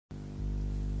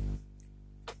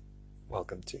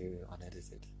Welcome to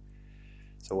Unedited.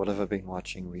 So, what have I been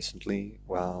watching recently?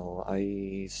 Well,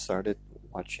 I started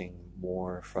watching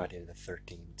more Friday the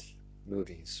 13th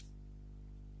movies.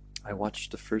 I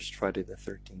watched the first Friday the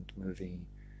 13th movie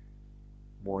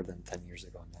more than 10 years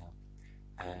ago now,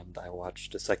 and I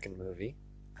watched the second movie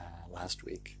last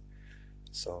week.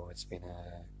 So, it's been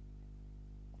a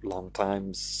long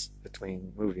times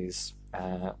between movies.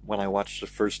 When I watched the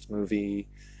first movie,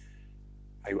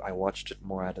 I watched it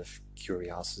more out of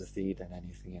curiosity than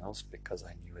anything else because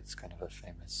I knew it's kind of a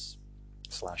famous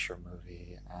slasher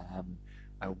movie.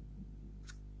 I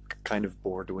kind of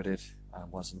bored with it. I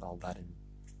wasn't all that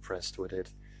impressed with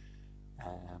it.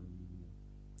 Um,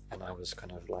 and I was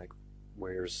kind of like,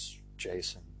 where's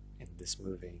Jason in this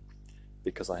movie?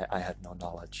 Because I had no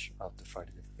knowledge of the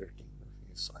Friday the 13th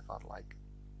movies. So I thought, like,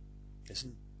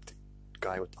 isn't the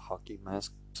guy with the hockey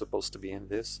mask supposed to be in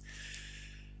this?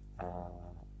 Uh,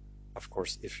 of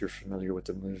course, if you're familiar with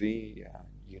the movie,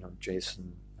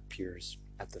 Jason appears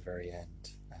at the very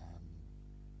end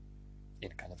in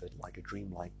kind of like a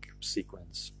dreamlike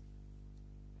sequence,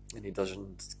 and he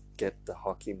doesn't get the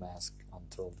hockey mask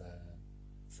until the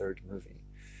third movie.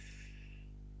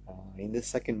 In the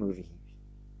second movie,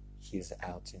 he's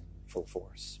out in full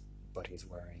force, but he's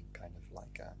wearing kind of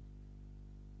like a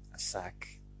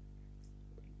sack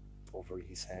over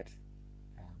his head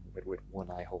with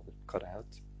one eye hole cut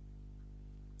out.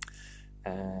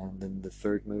 And in the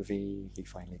third movie, he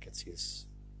finally gets his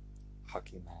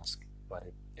hockey mask,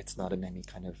 but it's not in any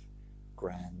kind of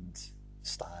grand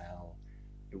style.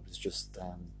 It was just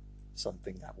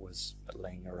something that was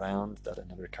laying around that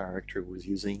another character was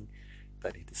using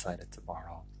that he decided to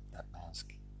borrow that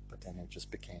mask. But then it just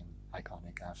became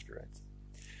iconic after it.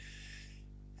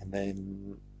 And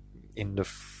then in the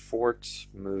fourth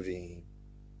movie,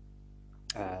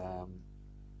 um,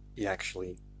 he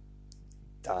actually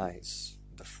dies.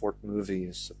 The fourth movie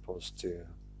is supposed to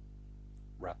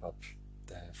wrap up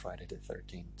the Friday the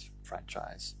 13th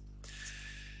franchise.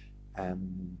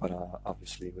 But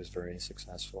obviously it was very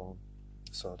successful,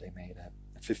 so they made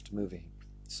a fifth movie.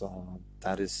 So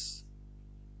that is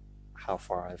how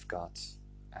far I've got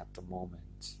at the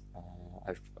moment.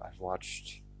 I've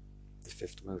watched the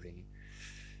fifth movie.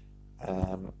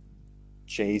 Um,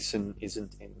 Jason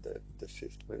isn't in the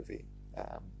fifth movie.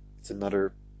 It's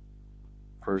another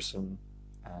person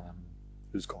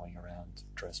who's going around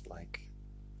dressed like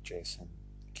Jason,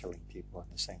 killing people in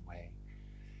the same way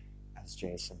as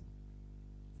Jason,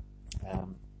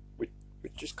 um, which,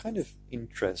 which is kind of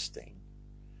interesting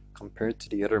compared to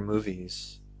the other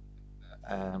movies.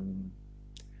 Um,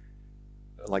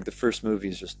 like the first movie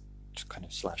is just kind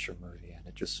of slasher movie, and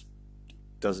it just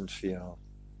doesn't feel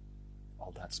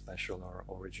all that special or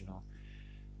original.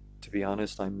 To be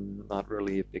honest, I'm not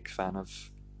really a big fan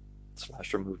of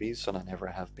slasher movies, and I never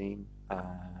have been.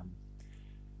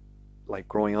 Like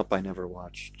growing up, I never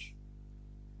watched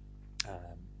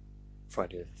um,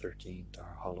 Friday the 13th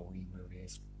or Halloween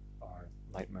movies or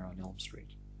Nightmare on Elm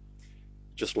Street.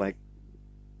 Just like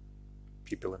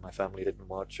people in my family didn't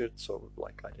watch it, so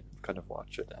like I didn't kind of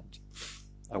watch it, and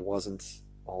I wasn't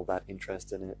all that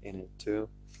interested in it too.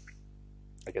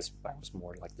 I guess I was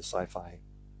more like the sci-fi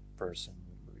person.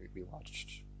 We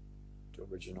watched the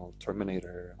original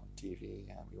Terminator on TV,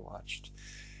 and we watched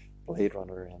Blade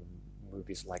Runner and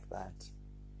movies like that.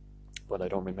 But I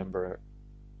don't remember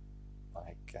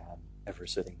like ever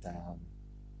sitting down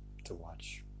to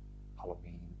watch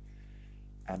Halloween.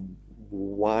 And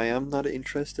why I'm not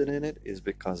interested in it is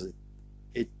because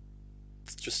it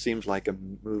just seems like a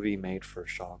movie made for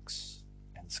shocks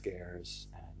and scares,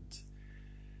 and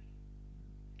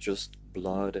just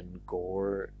blood and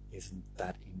gore isn't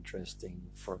that interesting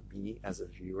for me as a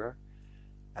viewer.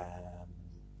 Um,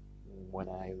 when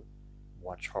I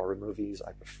watch horror movies,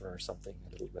 I prefer something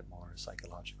a little bit more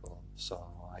psychological. So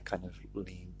I kind of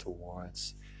lean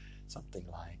towards something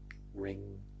like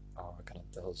Ring, or kind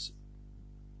of those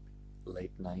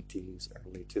late 90s,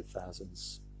 early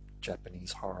 2000s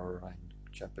Japanese horror and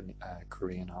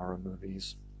Korean horror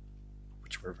movies,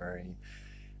 which were very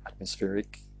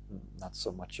atmospheric, not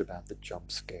so much about the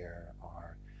jump scare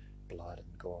or blood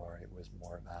and gore. It was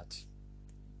more about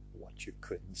what you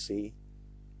couldn't see.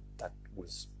 That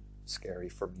was scary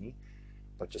for me,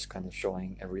 but just kind of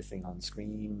showing everything on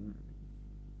screen.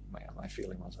 My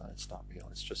feeling was that it's not real,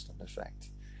 it's just an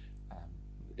effect. Um,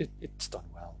 it's done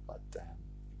well, but it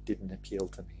didn't appeal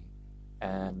to me.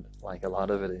 And like a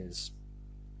lot of it is,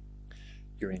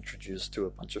 you're introduced to a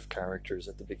bunch of characters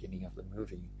at the beginning of the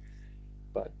movie,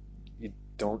 but you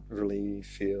don't really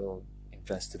feel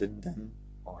invested in them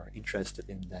or interested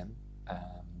in them,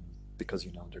 because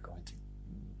you know they're going to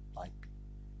like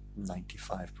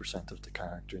 95% of the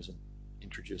characters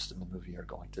introduced in the movie are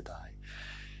going to die,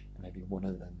 and maybe one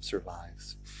of them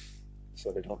survives.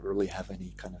 So they don't really have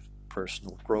any kind of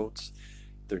personal growth.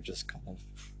 They're just kind of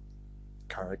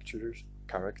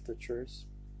caricatures,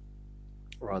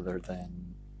 rather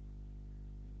than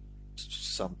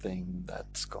something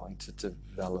that's going to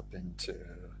develop into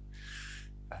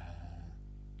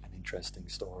an interesting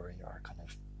story or kind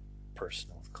of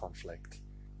personal conflict.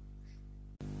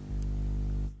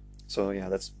 So yeah,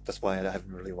 that's why I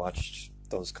haven't really watched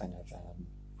those kind of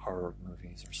horror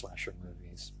movies or slasher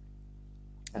movies.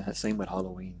 Same with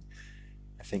Halloween.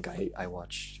 I think I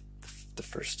watched the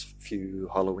first few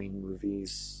Halloween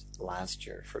movies last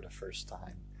year for the first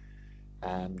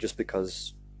time, just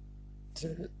because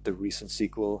the recent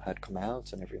sequel had come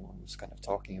out and everyone was kind of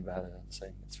talking about it and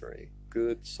saying it's very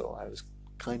good. So I was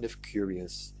kind of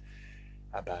curious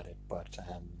about it, but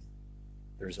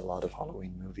there's a lot of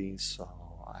Halloween movies, so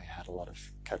I had a lot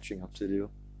of catching up to do.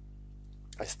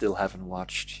 I still haven't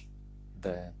watched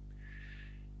the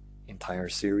entire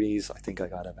series. I think I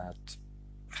got about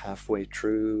halfway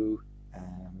through.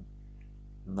 Um,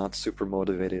 Not super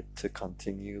motivated to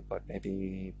continue, but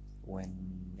maybe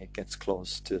when it gets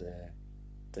close to the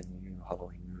new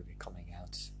Halloween movie coming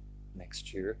out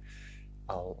next year,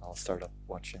 I'll start up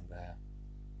watching the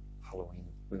Halloween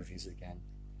movies again.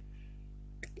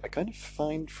 I kind of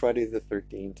find Friday the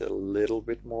 13th a little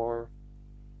bit more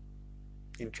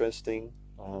interesting.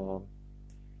 I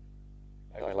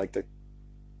like that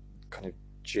kind of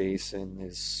Jason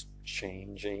is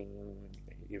changing,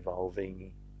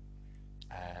 evolving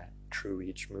through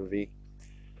each movie.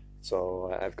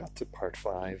 So I've got to part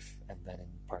five, and then in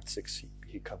part six,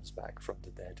 he comes back from the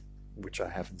dead, which I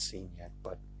haven't seen yet,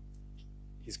 but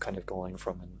he's kind of going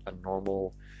from a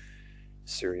normal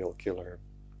serial killer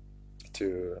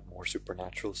to a more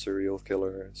supernatural serial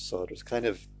killer. So there's kind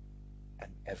of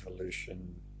an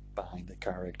evolution behind the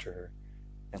character.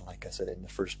 And like I said, in the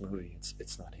first movie,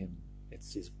 it's not him,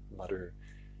 it's his mother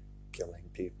killing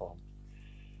people.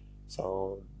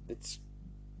 So it's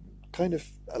kind of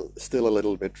still a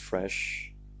little bit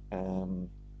fresh. Um,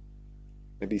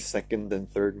 Maybe second and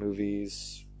third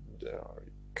movies are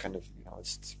kind of,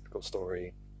 it's a typical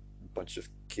story. A bunch of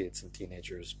kids and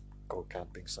teenagers go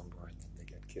camping somewhere and then they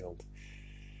get killed.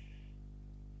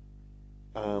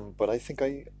 But I think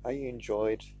I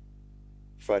enjoyed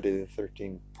Friday the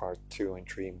 13th Part 2 and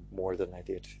 3 more than I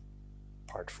did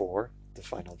Part 4, the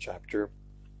final chapter.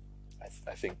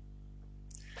 I think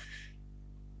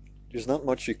there's not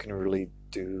much you can really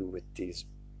do with these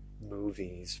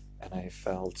movies, and I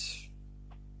felt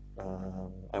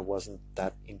I wasn't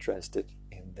that interested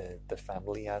in the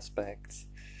family aspect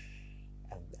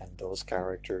and those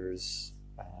characters.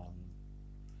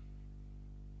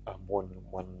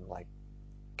 One like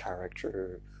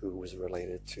character who was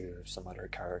related to some other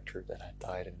character that had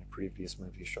died in a previous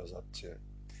movie shows up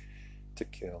to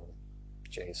kill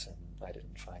Jason. I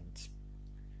didn't find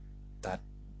that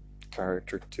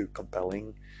character too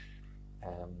compelling.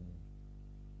 Um,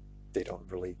 they don't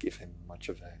really give him much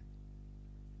of a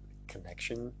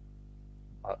connection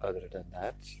other than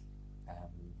that.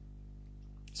 Um,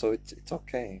 so it's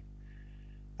okay.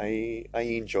 I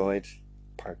enjoyed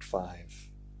part five,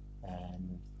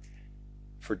 um,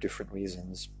 for different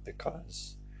reasons,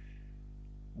 because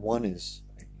one is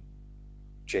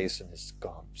Jason is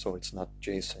gone, so it's not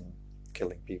Jason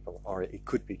killing people, or it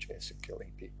could be Jason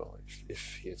killing people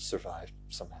if he had survived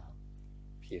somehow.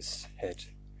 His head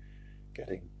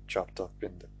getting chopped up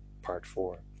in the part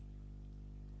four.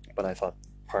 But I thought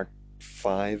part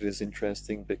five is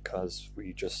interesting because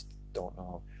we just don't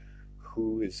know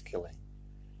who is killing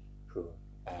who.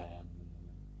 Um,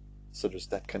 so there's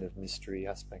that kind of mystery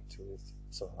aspect to it.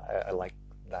 So I like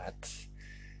that,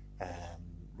 um,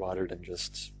 rather than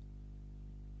just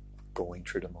going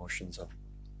through the motions of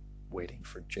waiting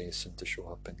for Jason to show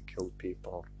up and kill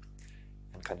people.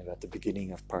 And kind of at the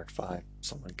beginning of part five,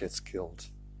 someone gets killed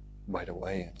right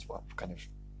away, and it's kind of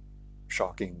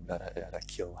shocking that a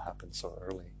kill happened so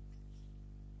early,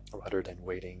 rather than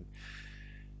waiting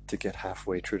to get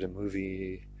halfway through the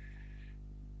movie,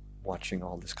 watching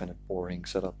all this kind of boring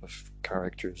setup of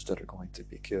characters that are going to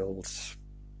be killed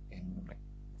in like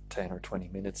 10 or 20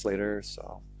 minutes later.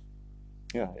 So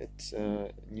yeah, it's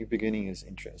New Beginning is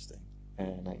interesting,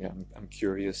 and I'm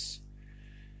curious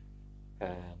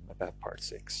about part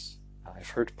six. I've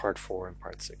heard part four and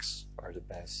part six are the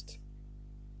best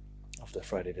of the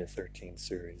Friday the 13th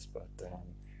series, but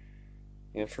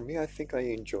yeah, for me, I think I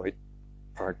enjoyed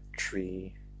part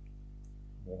three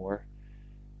more.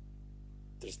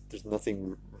 There's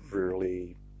nothing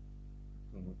really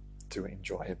to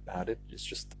enjoy about it. It's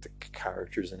just that the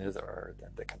characters in it are,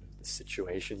 and the kind of the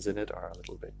situations in it are a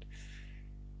little bit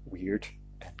weird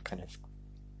and kind of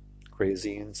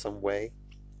crazy in some way.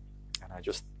 And I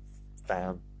just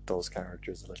found those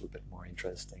characters a little bit more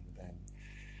interesting than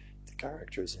the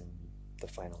characters in the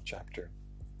final chapter.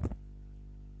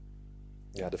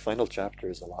 Yeah, the final chapter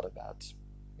is a lot about,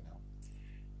 you know,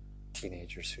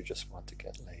 teenagers who just want to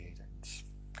get laid and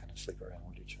kind of sleep around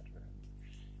with each other.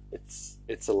 And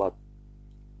it's a lot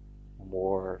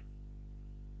more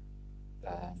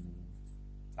um,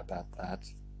 about that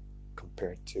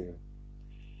compared to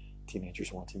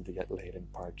teenagers wanting to get laid in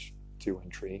part two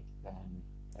and three.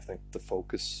 I think the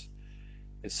focus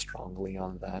is strongly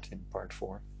on that in part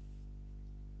four.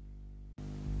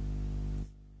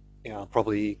 Yeah, I'll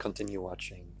probably continue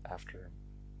watching after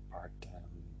part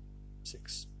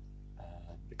six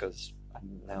because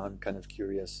now I'm kind of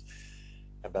curious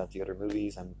about the other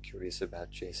movies. I'm curious about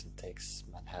Jason Takes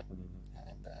Manhattan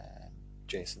and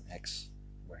Jason X,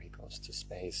 where he goes to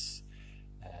space,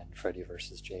 and Freddy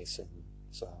versus Jason.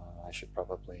 So I should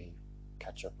probably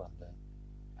catch up on the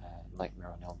Nightmare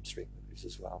on Elm Street movies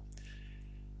as well.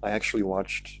 I actually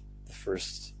watched the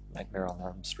first Nightmare on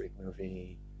Elm Street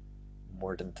movie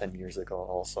more than 10 years ago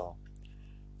also.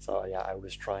 So yeah, I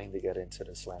was trying to get into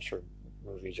the slasher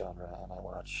movie genre, and I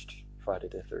watched Friday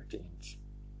the 13th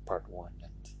part 1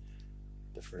 and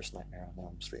the first Nightmare on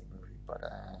Elm Street movie. But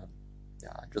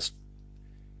yeah, I just,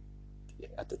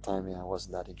 at the time, yeah, I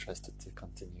wasn't that interested to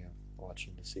continue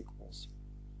watching the sequels.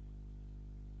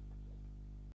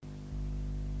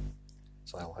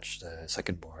 So I watched the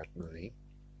second Borat movie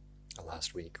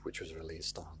last week, which was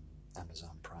released on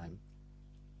Amazon Prime.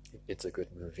 It's a good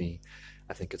movie.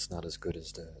 I think it's not as good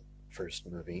as the first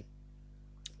movie,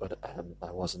 but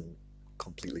I wasn't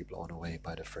completely blown away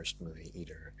by the first movie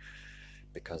either,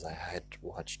 because I had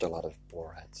watched a lot of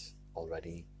Borat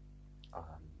already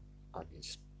on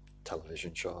his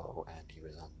television show, and he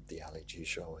was on the Ali G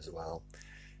show as well.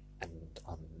 And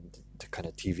on the kind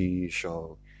of TV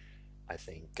show, I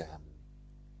think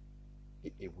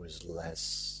it was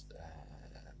less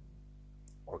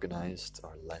organized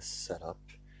or less set up.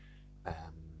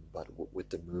 But with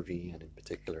the movie, and in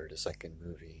particular the second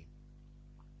movie,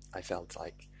 I felt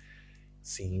like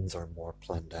scenes are more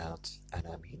planned out, and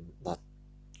I mean not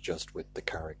just with the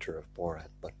character of Borat,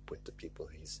 but with the people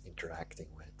he's interacting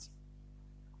with.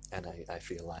 And I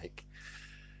feel like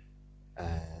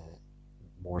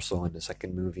more so in the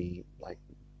second movie, like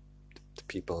the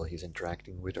people he's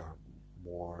interacting with are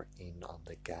more in on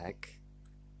the gag.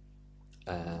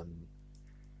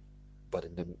 But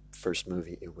in the first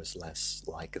movie, it was less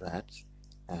like that.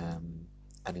 And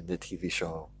in the TV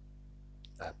show,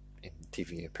 in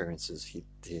TV appearances,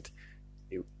 it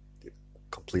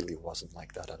completely wasn't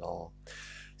like that at all.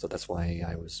 So that's why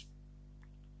I was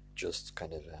just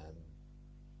kind of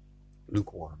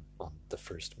lukewarm on the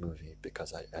first movie,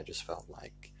 because I just felt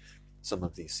like some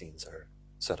of these scenes are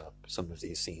set up, some of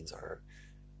these scenes are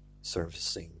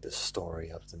servicing the story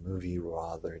of the movie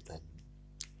rather than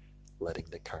letting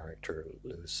the character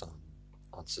loose on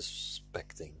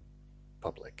unsuspecting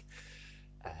public.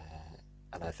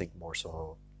 And I think more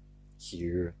so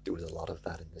here, there was a lot of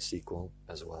that in the sequel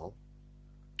as well.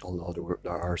 Although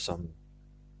there are some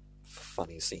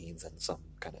funny scenes and some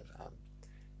kind of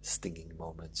stinging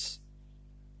moments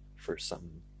for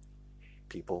some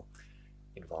people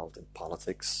involved in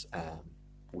politics,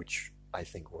 which I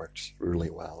think worked really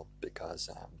well, because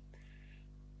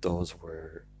those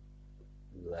were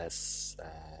less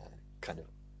kind of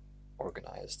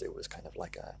organized. It was kind of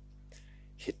like a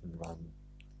hit and run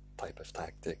type of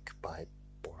tactic by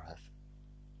Borat.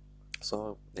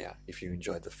 So yeah, if you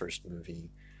enjoyed the first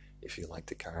movie, if you like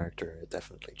the character,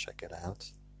 definitely check it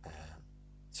out.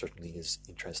 Certainly is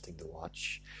interesting to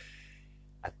watch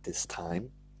at this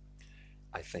time.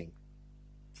 I think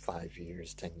 5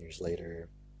 years, 10 years later,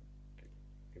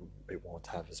 it won't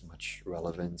have as much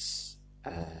relevance.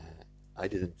 I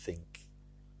didn't think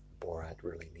Borat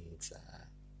really needs a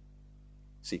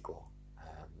sequel.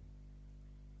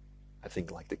 I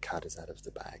think like the cat is out of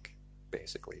the bag,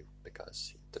 basically,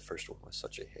 because the first one was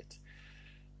such a hit.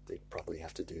 They'd probably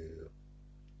have to do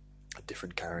a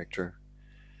different character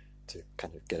to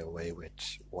kind of get away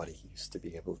with what he used to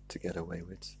be able to get away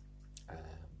with.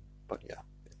 But yeah,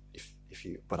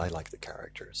 but I like the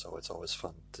character, so it's always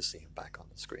fun to see him back on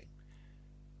the screen.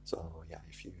 So yeah,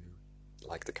 if you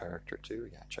like the character too,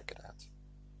 yeah, check it out.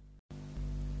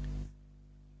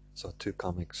 So 2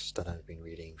 comics that I've been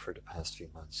reading for the past few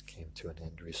months came to an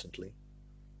end recently.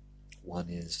 One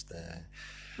is the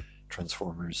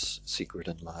Transformers Secret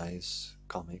and Lies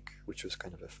comic, which was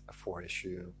kind of a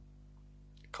 4-issue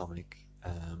comic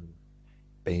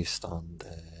based on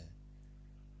the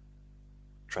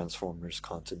Transformers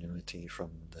continuity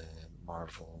from the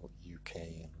Marvel UK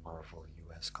and Marvel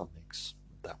US comics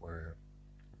that were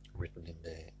written in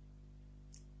the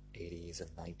 80s and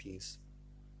 90s.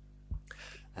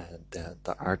 And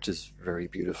the art is very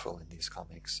beautiful in these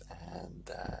comics, and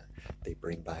they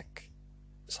bring back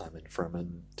Simon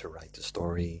Furman to write the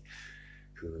story,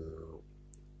 who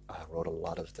wrote a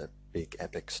lot of the big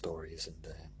epic stories in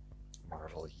the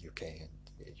Marvel UK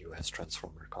and US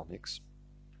Transformer comics.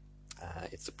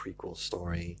 It's a prequel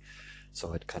story,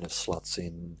 so it kind of slots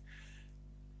in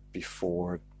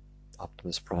before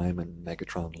Optimus Prime and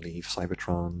Megatron leave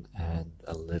Cybertron, and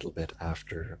a little bit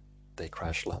after they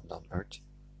crash land on Earth.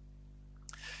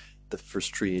 The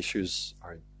first 3 issues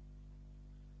are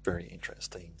very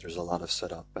interesting. There's a lot of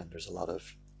setup and there's a lot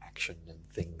of action and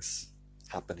things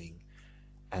happening.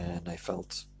 And I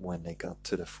felt when they got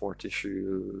to the 4th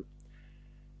issue,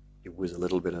 it was a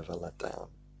little bit of a letdown.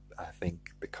 I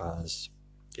think because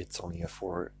it's only a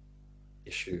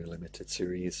 4-issue limited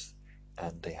series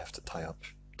and they have to tie up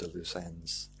the loose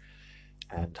ends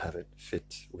and have it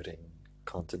fit within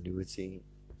continuity.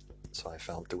 So I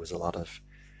felt there was a lot of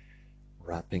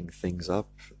wrapping things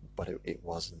up, but it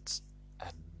wasn't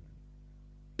a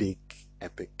big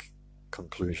epic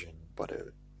conclusion. But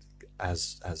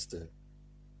as the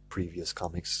previous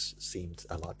comics seemed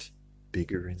a lot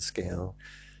bigger in scale,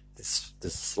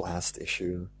 this last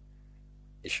issue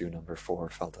number 4,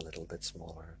 felt a little bit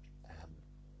smaller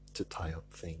to tie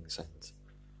up things and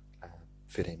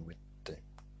fit in with the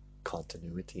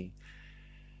continuity.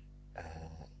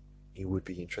 It would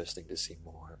be interesting to see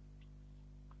more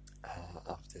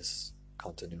of this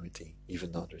continuity,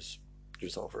 even though there's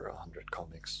over 100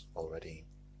 comics already.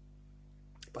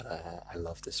 But I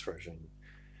love this version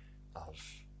of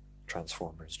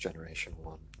Transformers Generation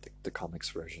 1. The comics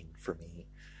version, for me,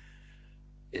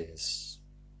 is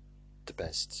the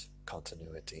best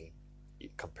continuity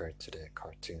compared to the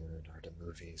cartoon or the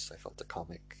movies. I felt the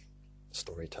comic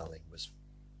storytelling was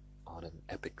on an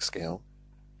epic scale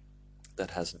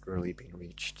that hasn't really been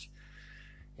reached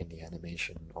in the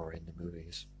animation or in the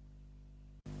movies.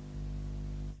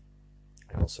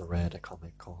 I also read a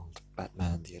comic called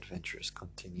Batman: The Adventures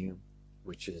Continue,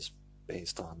 which is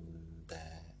based on the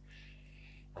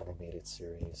animated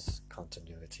series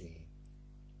continuity.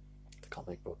 The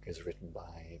comic book is written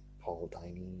by Paul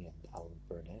Dini and Alan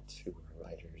Burnett, who were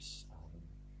writers on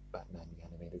Batman the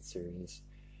Animated Series,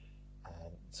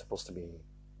 and it's supposed to be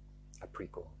a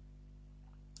prequel.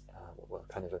 Well,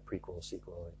 kind of a prequel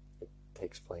sequel. It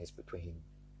takes place between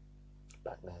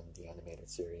Batman the Animated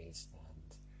Series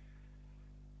and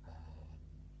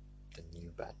the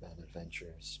new Batman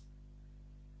Adventures.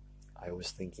 I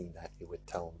was thinking that it would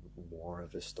tell more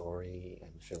of the story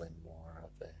and fill in more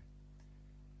of the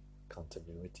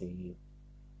continuity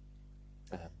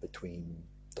between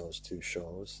those 2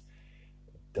 shows.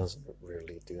 It doesn't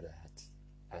really do that.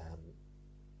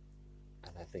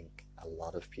 And I think a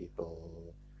lot of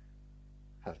people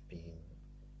have been,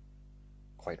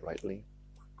 quite rightly,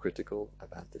 critical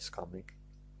about this comic,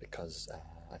 because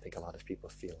I think a lot of people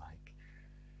feel like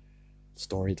the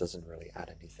story doesn't really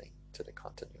add anything to the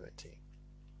continuity,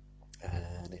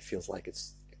 and it feels like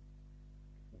it's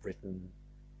written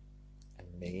and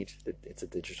made. It's a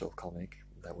digital comic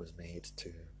that was made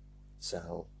to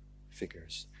sell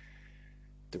figures.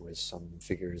 There was some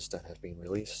figures that have been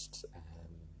released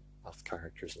of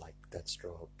characters like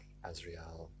Deathstroke,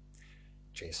 Azrael,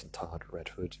 Jason Todd, Red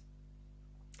Hood.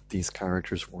 These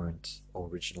characters weren't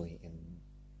originally in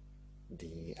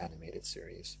the animated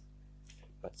series,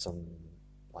 but some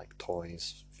like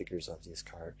toys, figures of these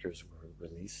characters were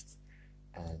released,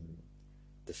 and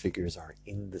the figures are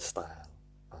in the style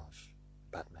of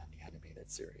Batman the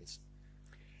Animated Series.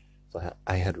 So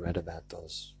I had read about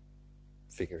those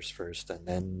figures first, and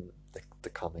then the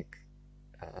comic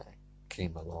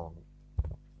came along.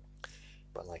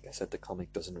 But like I said, the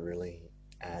comic doesn't really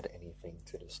add anything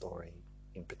to the story,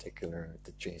 in particular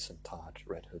the Jason Todd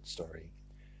Red Hood story,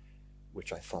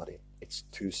 which I thought it's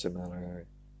too similar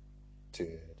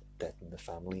to Death in the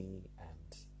Family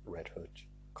and Red Hood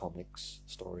comics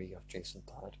story of Jason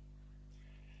Todd,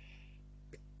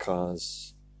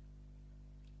 because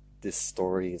this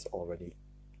story is already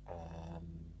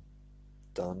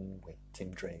done with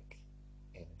Tim Drake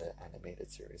in the animated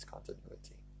series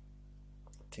continuity.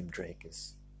 Tim Drake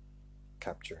is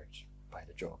captured by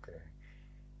the Joker,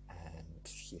 and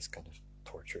he's kind of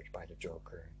tortured by the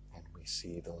Joker, and we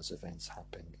see those events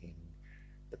happen in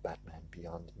the Batman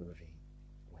Beyond movie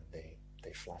when they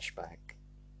flash back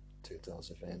to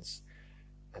those events,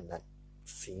 and that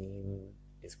scene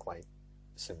is quite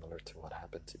similar to what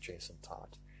happened to Jason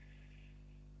Todd.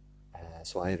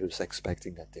 So I was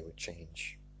expecting that they would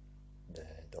change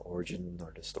the origin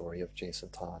or the story of Jason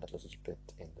Todd a little bit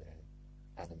in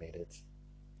the animated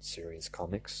series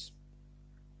comics,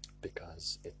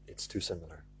 because it's too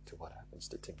similar to what happens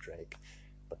to Tim Drake,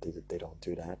 but they don't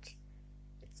do that.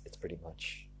 It's pretty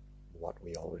much what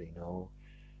we already know,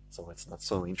 so it's not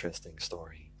so interesting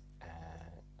story,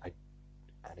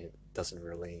 and it doesn't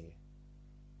really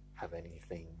have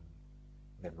anything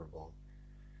memorable.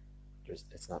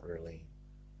 It's not really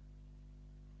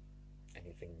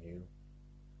anything new.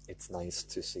 It's nice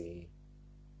to see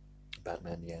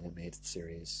Batman the Animated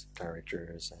Series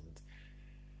characters and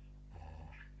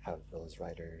have those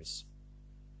writers,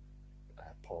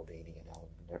 Paul Dini and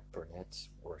Alan Burnett,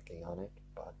 working on it,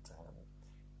 but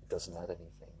it doesn't add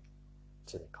anything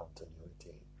to the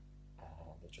continuity,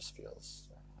 and it just feels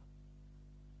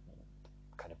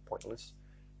kind of pointless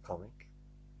comic,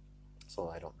 so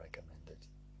I don't recommend it.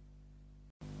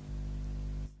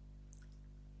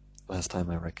 Last time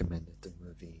I recommended the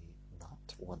movie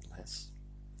Not One Less.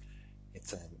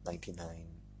 It's a 1999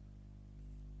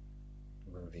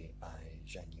 movie by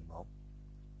Zhang Yimou,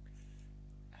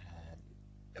 and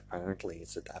apparently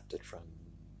it's adapted from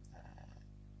a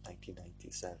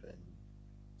 1997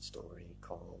 story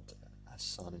called A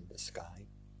Sun in the Sky.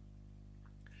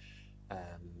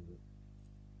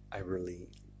 I really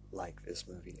like this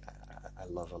movie. I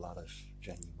love a lot of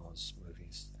Zhang Yimou's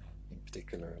movies. In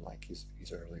particular, like his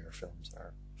earlier films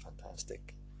are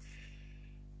fantastic.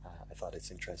 I thought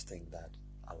it's interesting that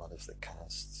a lot of the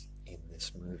cast in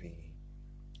this movie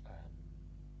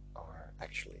are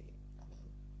actually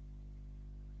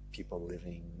people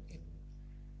living in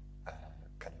a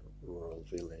kind of rural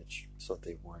village, so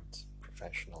they weren't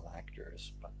professional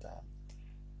actors, but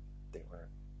they were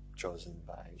chosen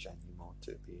by Zhang Yimou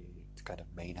to be the kind of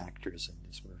main actors in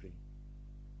this movie.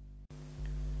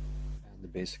 And the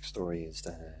basic story is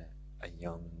that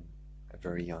a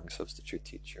very young substitute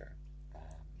teacher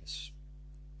is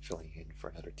filling in for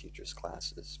another teacher's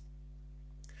classes.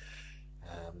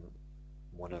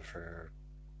 One of her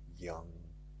young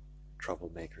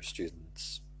troublemaker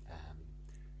students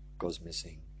goes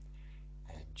missing,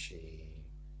 and she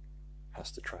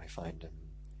has to try find him.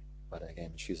 But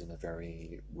again, she's in a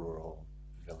very rural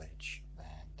village,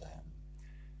 and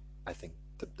I think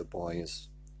the boy is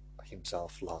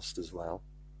himself lost as well.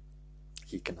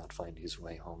 He cannot find his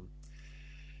way home,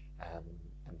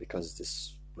 and because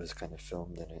this was kind of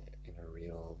filmed in a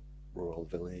real rural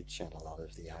village, and a lot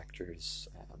of the actors,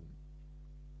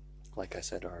 like I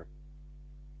said, are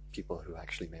people who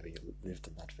actually maybe lived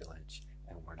in that village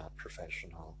and were not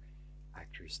professional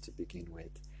actors to begin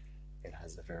with. It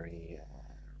has a very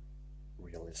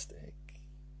realistic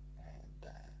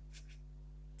and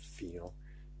feel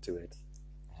to it,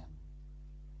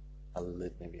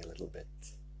 maybe a little bit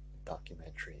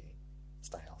documentary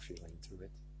style feeling to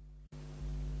it.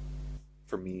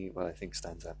 For me, what I think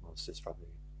stands out most is probably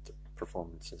the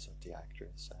performances of the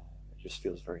actors. It just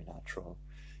feels very natural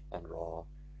and raw.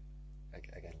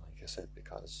 Again, like I said,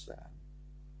 because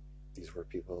these were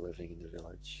people living in the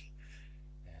village.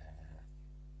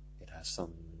 It has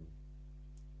some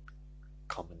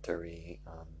commentary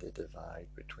on the divide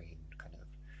between kind of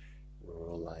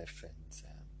rural life and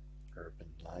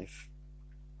urban life,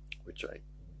 which I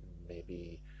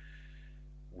maybe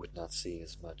would not see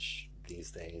as much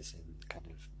these days in kind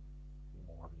of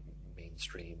more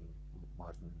mainstream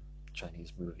modern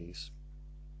Chinese movies.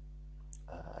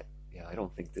 Yeah, I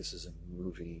don't think this is a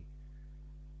movie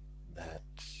that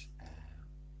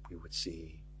we would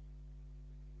see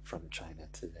from China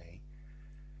today,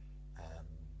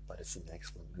 but it's an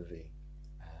excellent movie,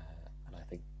 and I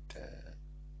think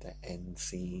the end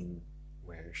scene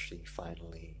where she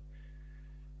finally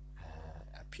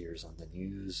appears on the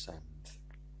news and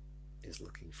is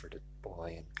looking for the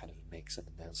boy and kind of makes an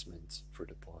announcement for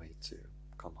the boy to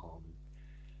come home,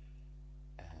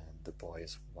 and the boy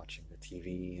is watching the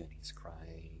TV and he's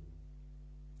crying.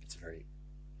 It's a very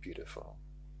beautiful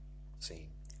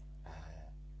scene.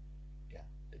 Yeah,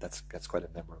 that's quite a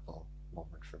memorable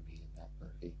moment for me in that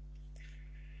movie.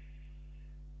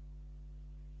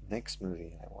 Next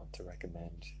movie I want to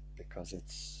recommend, because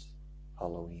it's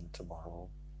Halloween tomorrow.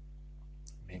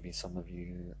 Maybe some of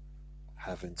you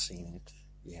haven't seen it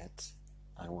yet.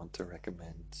 I want to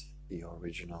recommend the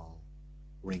original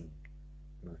Ring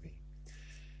movie,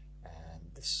 and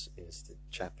this is the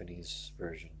Japanese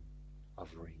version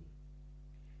of Ring,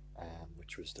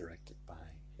 which was directed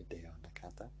by Hideo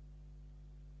Nakata.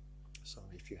 So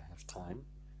if you have time,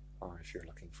 or if you're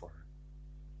looking for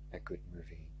a good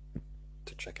movie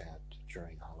to check out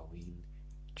during Halloween,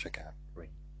 check out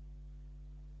Ring.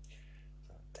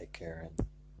 So take care and